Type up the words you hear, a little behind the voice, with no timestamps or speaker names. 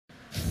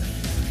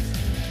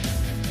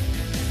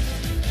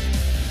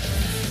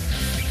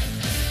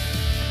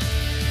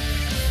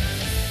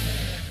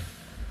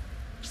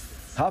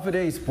Half a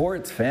day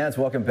sports fans,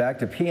 welcome back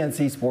to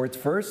PNC Sports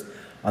First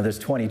on this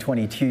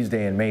 2020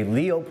 Tuesday in May.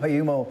 Leo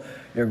Payumo,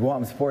 your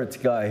Guam sports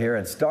guy here,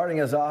 and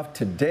starting us off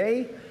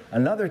today,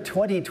 another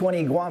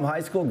 2020 Guam High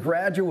School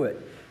graduate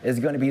is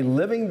going to be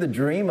living the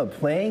dream of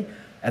playing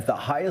at the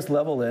highest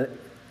level in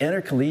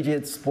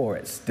intercollegiate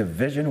sports,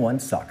 Division I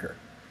soccer.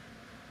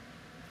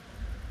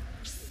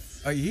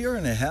 A year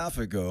and a half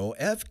ago,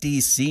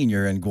 FD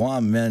senior and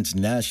Guam men's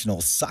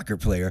national soccer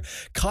player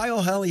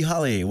Kyle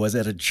Halehale was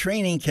at a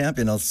training camp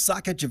in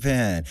Osaka,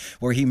 Japan,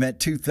 where he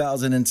met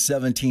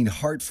 2017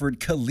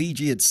 Hartford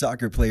collegiate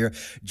soccer player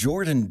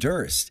Jordan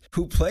Durst,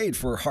 who played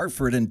for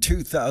Hartford in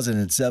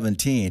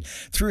 2017.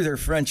 Through their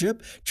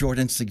friendship,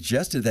 Jordan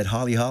suggested that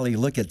Halehale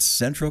look at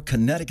Central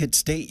Connecticut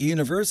State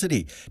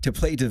University to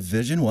play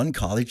Division I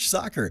college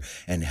soccer,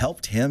 and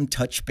helped him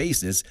touch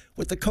bases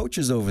with the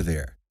coaches over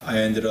there. I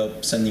ended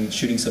up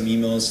shooting some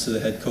emails to the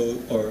head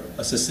coach or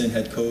assistant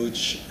head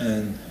coach,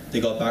 and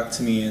they got back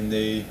to me and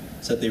they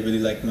said they really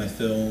liked my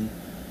film,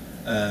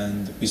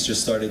 and we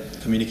just started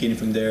communicating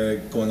from there,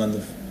 going on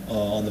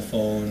the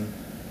phone,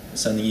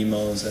 sending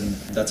emails, and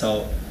that's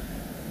how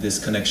this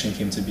connection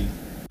came to be.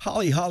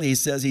 Halehale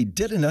says he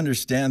didn't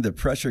understand the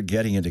pressure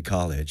getting into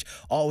college,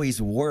 always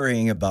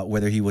worrying about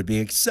whether he would be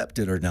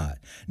accepted or not.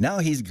 Now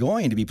he's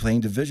going to be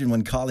playing Division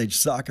I college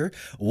soccer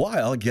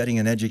while getting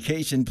an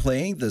education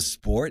playing the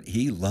sport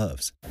he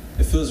loves.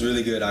 It feels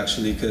really good,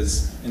 actually,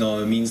 because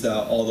it means that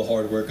all the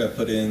hard work I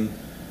put in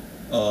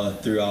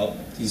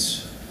throughout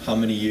these how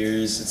many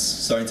years, it's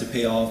starting to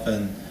pay off,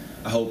 and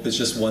I hope it's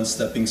just one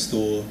stepping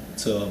stool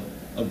to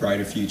a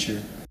brighter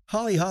future.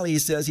 Halehale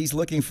says he's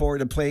looking forward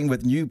to playing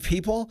with new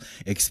people,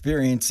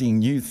 experiencing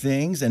new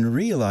things, and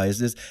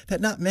realizes that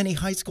not many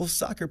high school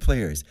soccer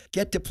players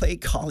get to play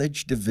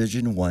college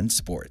Division I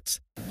sports.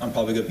 I'm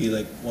probably going to be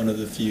like one of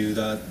the few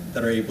that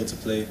are able to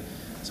play.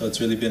 So it's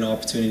really been an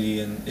opportunity,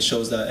 and it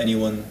shows that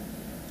anyone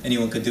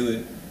could do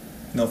it.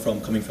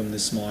 From coming from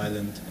this small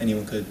island,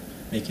 anyone could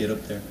make it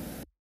up there.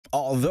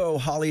 Although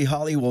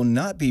Halehale will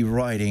not be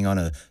riding on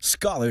a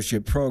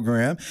scholarship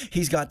program,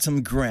 he's got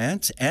some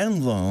grants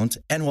and loans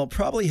and will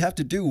probably have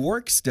to do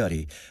work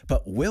study,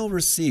 but will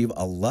receive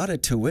a lot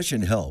of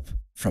tuition help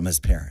from his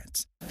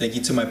parents. Thank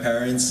you to my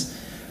parents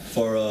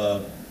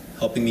for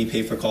helping me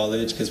pay for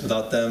college, because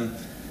without them,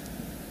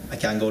 I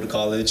can't go to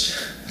college.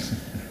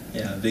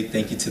 Yeah, big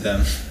thank you to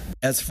them.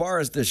 As far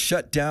as the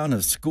shutdown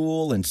of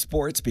school and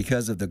sports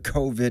because of the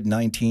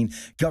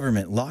COVID-19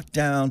 government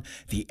lockdown,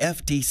 the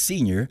FD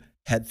senior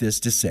had this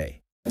to say.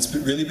 It's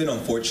really been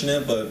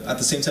unfortunate, but at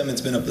the same time,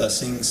 it's been a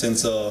blessing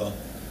since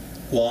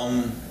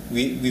Guam,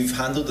 we've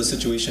handled the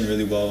situation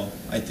really well,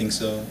 I think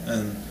so.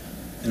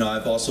 And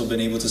I've also been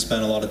able to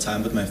spend a lot of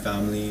time with my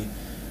family,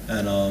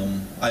 and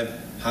I've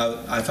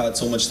had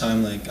so much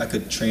time, like I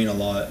could train a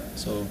lot,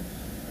 so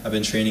I've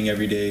been training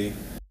every day.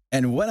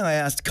 And when I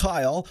asked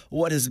Kyle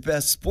what his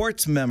best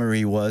sports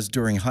memory was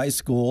during high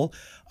school,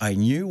 I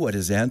knew what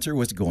his answer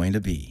was going to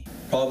be.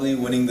 Probably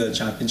winning the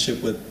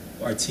championship with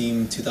our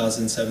team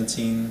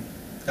 2017.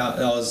 That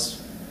was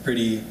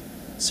pretty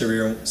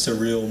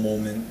surreal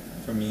moment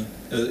for me.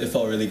 It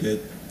felt really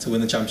good to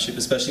win the championship,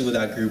 especially with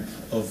that group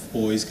of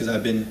boys, because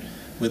I've been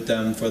with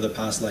them for the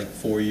past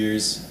 4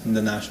 years in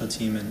the national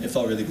team, and it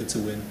felt really good to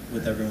win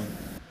with everyone.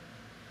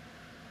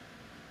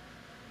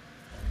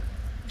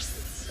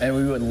 And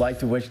we would like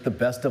to wish the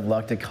best of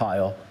luck to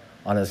Kyle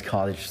on his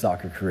college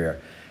soccer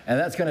career. And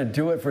that's going to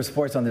do it for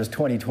sports on this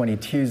 2020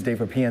 Tuesday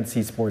for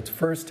PNC Sports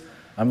First.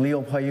 I'm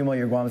Leo Payumo,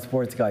 your Guam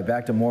sports guy.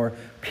 Back to more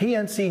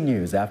PNC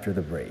news after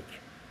the break.